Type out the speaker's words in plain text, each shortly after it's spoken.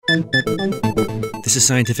This is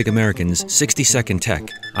Scientific American's 60-Second Tech.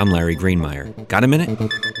 I'm Larry Greenmeyer. Got a minute?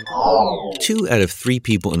 2 out of 3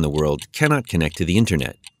 people in the world cannot connect to the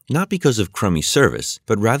internet. Not because of crummy service,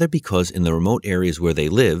 but rather because in the remote areas where they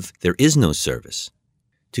live, there is no service.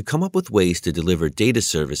 To come up with ways to deliver data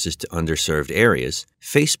services to underserved areas,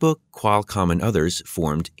 Facebook, Qualcomm, and others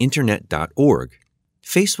formed Internet.org.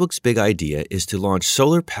 Facebook's big idea is to launch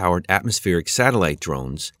solar-powered atmospheric satellite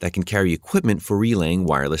drones that can carry equipment for relaying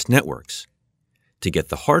wireless networks. To get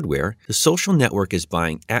the hardware, the social network is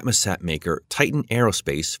buying Atmosat maker Titan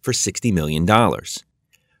Aerospace for $60 million.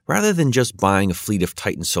 Rather than just buying a fleet of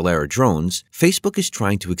Titan Solara drones, Facebook is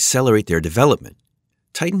trying to accelerate their development.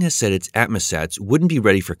 Titan has said its Atmosats wouldn't be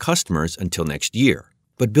ready for customers until next year.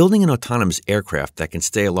 But building an autonomous aircraft that can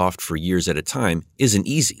stay aloft for years at a time isn't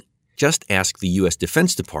easy. Just ask the U.S.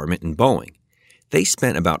 Defense Department and Boeing. They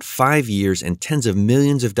spent about 5 years and tens of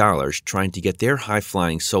millions of dollars trying to get their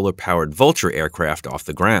high-flying solar-powered Vulture aircraft off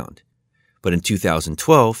the ground. But in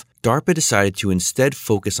 2012, DARPA decided to instead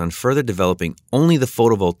focus on further developing only the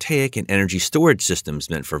photovoltaic and energy storage systems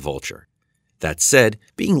meant for Vulture. That said,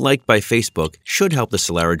 being liked by Facebook should help the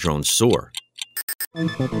Solara drones soar.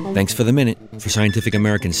 Thanks for the minute. For Scientific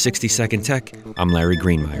American's 60-Second Tech, I'm Larry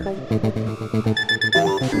Greenmeyer.